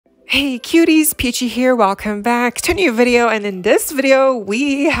Hey cuties, PeachY here, welcome back to a new video, and in this video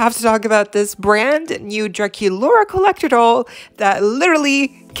we have to talk about this brand new Draculaura collector doll that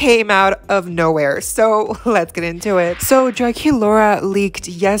literally came out of nowhere. So let's get into it. So Draculaura leaked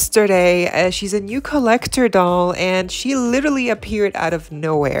yesterday. She's a new collector doll and she literally appeared out of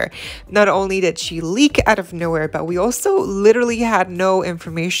nowhere. Not only did she leak out of nowhere, but we also literally had no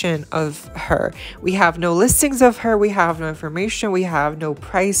information of her. We have no listings of her, we have no information, we have no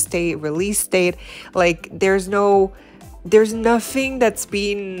price date, release date. Like there's nothing that's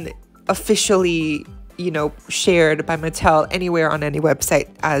been officially shared by Mattel anywhere on any website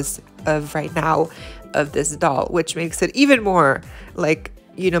as of right now of this doll, which makes it even more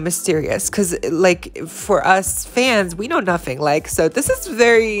mysterious, because for us fans, we know nothing. So this is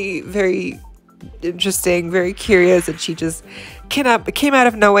very, very interesting, very curious, and she just came out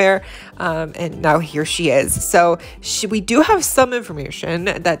of nowhere, and now here she is. So we do have some information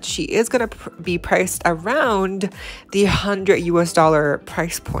that she is going to be priced around the $100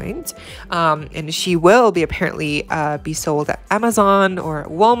 price point, and she will be apparently be sold at Amazon or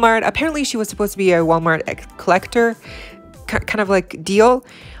Walmart. Apparently she was supposed to be a Walmart collector kind of like deal,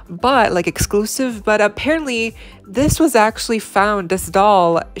 but like exclusive. But apparently this was actually found, this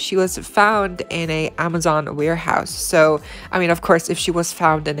doll, she was found in a Amazon warehouse. So I mean, of course, if she was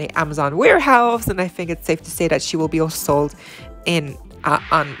found in a Amazon warehouse, then I think it's safe to say that she will be also sold in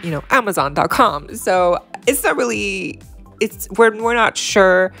on Amazon.com. So it's not really, we're not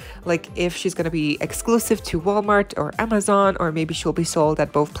sure if she's going to be exclusive to Walmart or Amazon, or maybe she'll be sold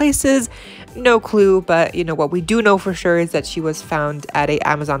at both places. No clue. But what we do know for sure is that she was found at a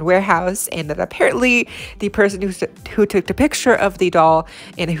Amazon warehouse, and that apparently the person who took the picture of the doll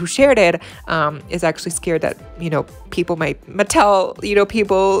and who shared it is actually scared that people might, Mattel,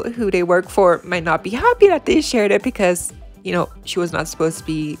 people who they work for might not be happy that they shared it, because she was not supposed to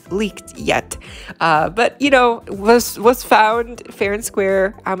be leaked yet. But was found fair and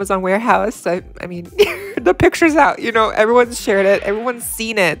square, Amazon warehouse. I mean, the picture's out, everyone's shared it, everyone's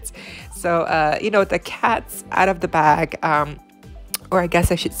seen it. So the cat's out of the bag, or I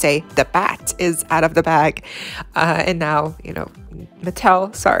guess I should say the bat is out of the bag, and now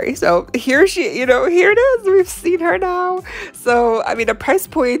Mattel, sorry. So here here it is, we've seen her now. So I mean, the price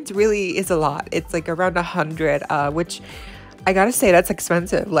point really is a lot. It's like around 100, which I gotta say, that's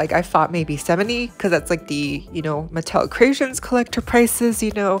expensive. I thought maybe 70, because that's like the Mattel Creations collector prices,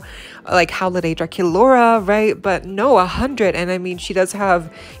 like Holiday Draculaura, right? But no, 100. And I mean, she does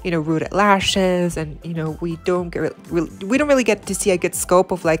have rooted lashes, and we don't really get to see a good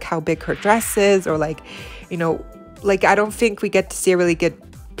scope of how big her dress is, or I don't think we get to see a really good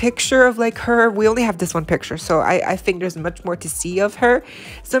picture of her. We only have this one picture, so I think there's much more to see of her.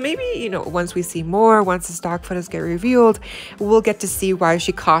 So maybe once we see more, once the stock photos get revealed, we'll get to see why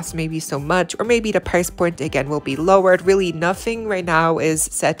she costs maybe so much, or maybe the price point again will be lowered. Really, nothing right now is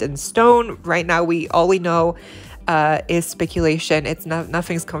set in stone. Right now, all we know is speculation. It's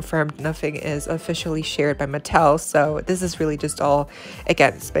nothing's confirmed, nothing is officially shared by Mattel. So this is really just all,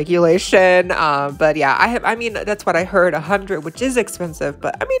 again, speculation. But yeah, I mean, that's what I heard, 100, which is expensive,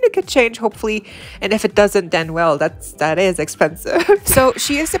 but I mean, it could change hopefully. And if it doesn't, then well, that is expensive. So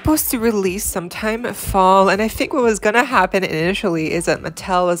she is supposed to release sometime fall, and I think what was gonna happen initially is that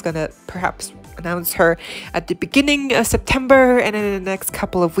Mattel was gonna perhaps announce her at the beginning of September, and in the next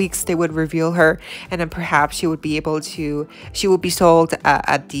couple of weeks they would reveal her, and then perhaps she would be sold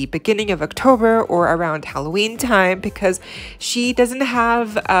at the beginning of October or around Halloween time, because she doesn't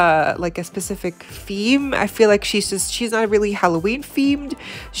have a specific theme. I feel like she's not really Halloween themed.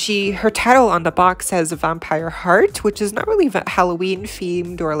 Her title on the box says Vampire Heart, which is not really Halloween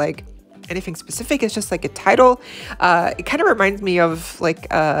themed or anything specific. It's just a title. It kind of reminds me of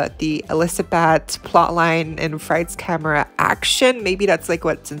the Elizabeth plotline in Fright's Camera Action. Maybe that's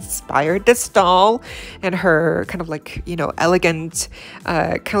what's inspired this doll, and her kind of elegant,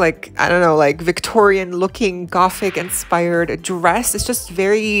 kind of I don't know, Victorian looking Gothic inspired dress. It's just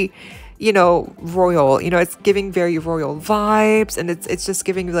very royal. It's giving very royal vibes, and it's just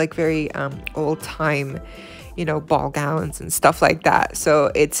giving very old time ball gowns and stuff like that.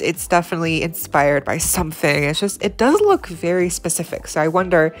 So it's definitely inspired by something. It does look very specific. So I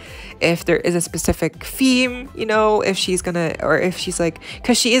wonder if there is a specific theme, if she's gonna, or if she's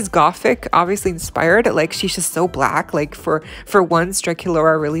because she is Gothic, obviously inspired. She's just so black. For once,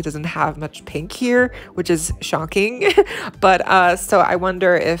 Draculaura really doesn't have much pink here, which is shocking. But so I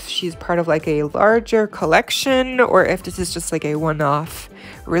wonder if she's part of a larger collection, or if this is just a one-off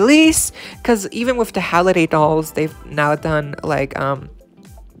release, because even with the holiday dolls, they've now done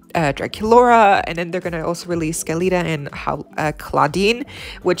Draculaura, and then they're gonna also release Galita and Claudine,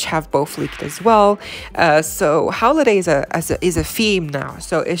 which have both leaked as well. So Holiday is a theme now.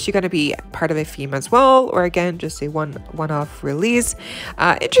 So is she gonna be part of a theme as well, or again just a one-off release?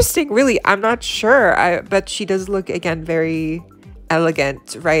 Interesting, really. I'm not sure. But she does look again very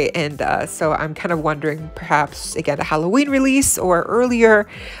elegant, right? And so I'm kind of wondering, perhaps again a Halloween release or earlier.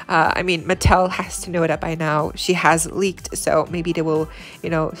 I mean, Mattel has to know that by now. She has leaked, so maybe they will, you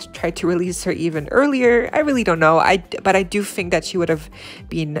know, try to release her even earlier. I really don't know. But I do think that she would have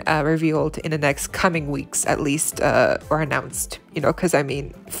been revealed in the next coming weeks at least, or announced, you know, because I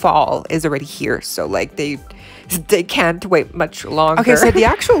mean fall is already here, so like they can't wait much longer. Okay, so the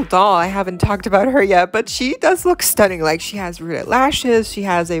actual doll, I haven't talked about her yet, but she does look stunning. Like, she has rooted lashes, she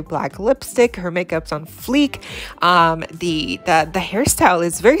has a black lipstick, her makeup's on fleek. The hairstyle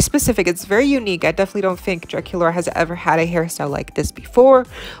is very specific, it's very unique. I definitely don't think Draculaura has ever had a hairstyle like this before,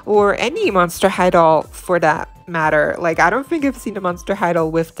 or any Monster High doll for that matter. Like, I don't think I've seen a Monster High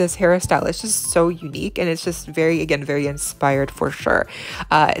doll with this hairstyle. It's just so unique, and it's just very inspired for sure.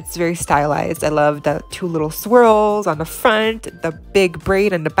 It's very stylized. I love the two little swirls on the front, the big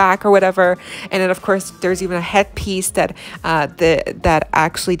braid in the back or whatever, and then of course there's even a headpiece that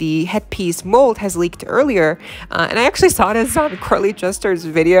actually the headpiece mold has leaked earlier, and I actually saw this on Courtly Jester's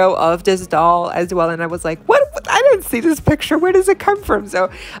video of this doll as well, and I was like, what? I didn't see this picture, where does it come from? So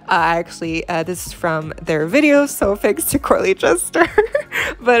actually this is from their video, so thanks to Courtly Jester.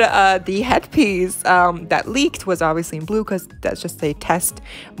 But the headpiece that leaked was obviously in blue, because that's just a test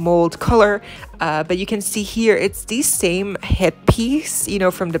mold color. But you can see here it's the same headpiece, you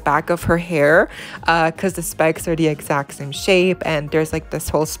know, from the back of her hair, because the spikes are the exact same shape, and there's like this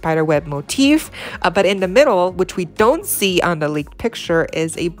whole spiderweb motif. But in the middle, which we don't see on the leaked picture,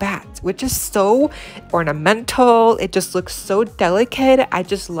 is a bat, which is so ornamental. It just looks so delicate. I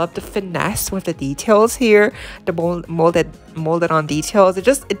just love the finesse with the details here, the molded on details.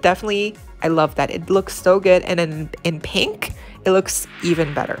 It definitely, I love that. It looks so good, and then in pink it looks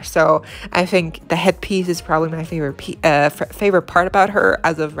even better. So I think the headpiece is probably my favorite part about her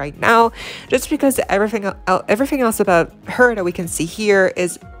as of right now, just because everything else about her that we can see here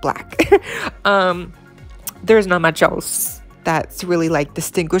is black. There's not much else that's really like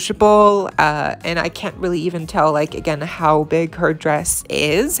distinguishable, and I can't really even tell, like, again, how big her dress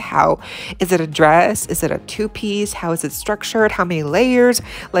is. How is it a dress? Is it a two-piece? How is it structured? How many layers?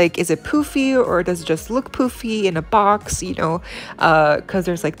 Like, is it poofy, or does it just look poofy in a box, you know, because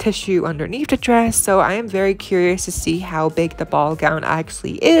there's like tissue underneath the dress. So I am very curious to see how big the ball gown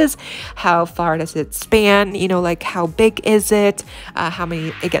actually is. How far does it span, you know, like how big is it? How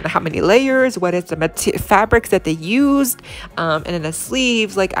many layers? What is the fabrics that they used? And then the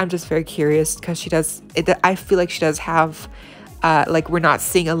sleeves, like, I'm just very curious, because she does it. I feel like she does have, like, we're not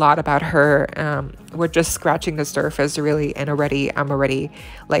seeing a lot about her. We're just scratching the surface, really, and I'm already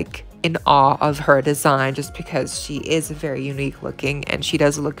like in awe of her design, just because she is very unique looking, and she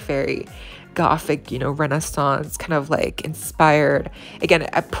does look very gothic, you know, Renaissance kind of like inspired. Again,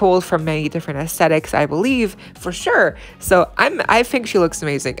 pulled from many different aesthetics, I believe, for sure. So I think she looks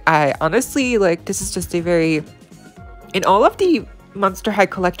amazing. I honestly, like, this is just a very, in all of the Monster High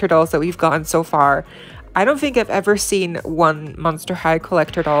collector dolls that we've gotten so far, I don't think I've ever seen one Monster High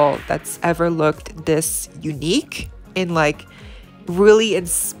collector doll that's ever looked this unique and like really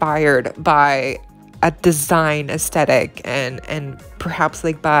inspired by a design aesthetic, and perhaps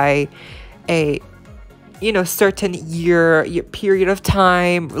like by a, you know, certain year period of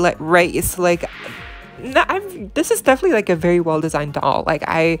time, like, right? It's like, this is definitely like a very well designed doll. Like,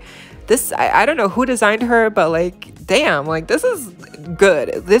 I don't know who designed her, but like, damn, like, this is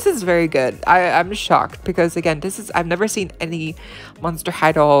good. This is very good. I'm shocked, because again, I've never seen any Monster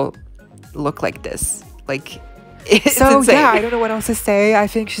High doll look like this. Like, so insane. Yeah, I don't know what else to say. I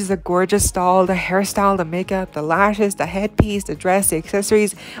think she's a gorgeous doll. The hairstyle, the makeup, the lashes, the headpiece, the dress, the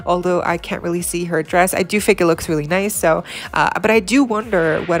accessories, although I can't really see her dress, I do think it looks really nice. So but I do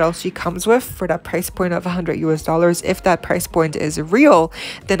wonder what else she comes with for that price point of $100 US. If that price point is real,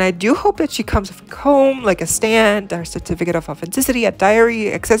 then I do hope that she comes with a comb, like a stand, a certificate of authenticity, a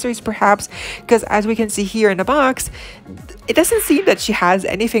diary, accessories perhaps, because as we can see here in the box, it doesn't seem that she has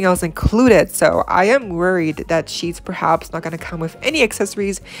anything else included. So I am worried that she's perhaps not going to come with any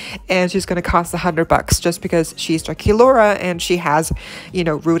accessories, and she's going to cost $100 just because she's Draculaura and she has, you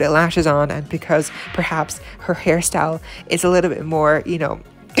know, rooted lashes on, and because perhaps her hairstyle is a little bit more, you know,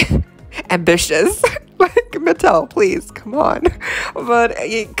 ambitious. Like, Mattel, please, come on. But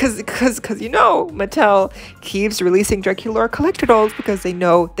because you know, Mattel keeps releasing Draculaura collector dolls because they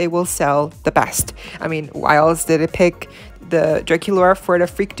know they will sell the best. I mean, why else did it pick the Draculaura for the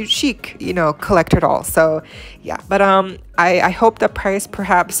Freak Dude Chic, you know, collector doll. So yeah, but I hope the price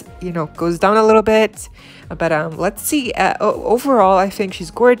perhaps, you know, goes down a little bit. But let's see. Overall, I think she's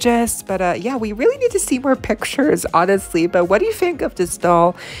gorgeous. But yeah, we really need to see more pictures, honestly. But what do you think of this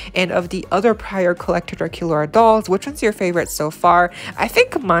doll and of the other prior collector Draculaura dolls? Which one's your favorite so far? I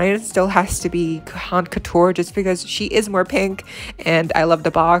think mine still has to be Haute Couture, just because she is more pink and I love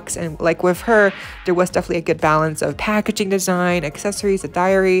the box. And like with her, there was definitely a good balance of packaging design, accessories, a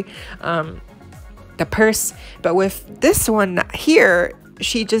diary, the purse. But with this one here,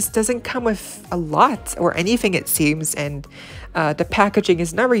 she just doesn't come with a lot or anything, it seems, and the packaging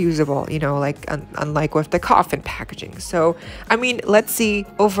is not reusable, you know, like unlike with the coffin packaging. So I mean, let's see.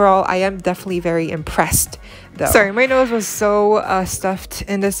 Overall, I am definitely very impressed though. Sorry, my nose was so stuffed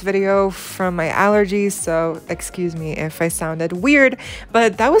in this video from my allergies, so excuse me if I sounded weird,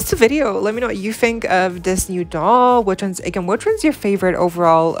 but that was the video. Let me know what you think of this new doll. Which one's your favorite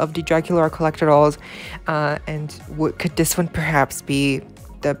overall of the Draculaura collector dolls, and could this one perhaps be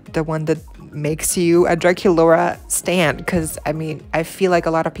the one that makes you a Draculaura stan? Because I mean, I feel like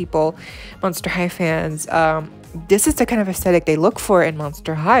a lot of people, Monster High fans, this is the kind of aesthetic they look for in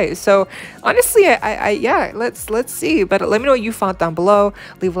Monster High. So honestly, yeah, let's see. But let me know what you thought down below.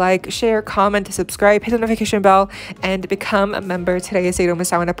 Leave a like, share, comment, subscribe, hit the notification bell, and become a member today so you don't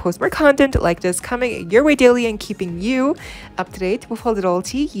miss out when I post more content like this coming your way daily and keeping you up to date with all the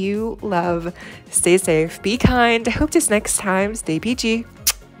loyalty you love. Stay safe, be kind. I hope this next time, stay peachy.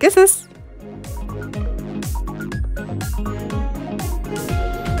 Kisses.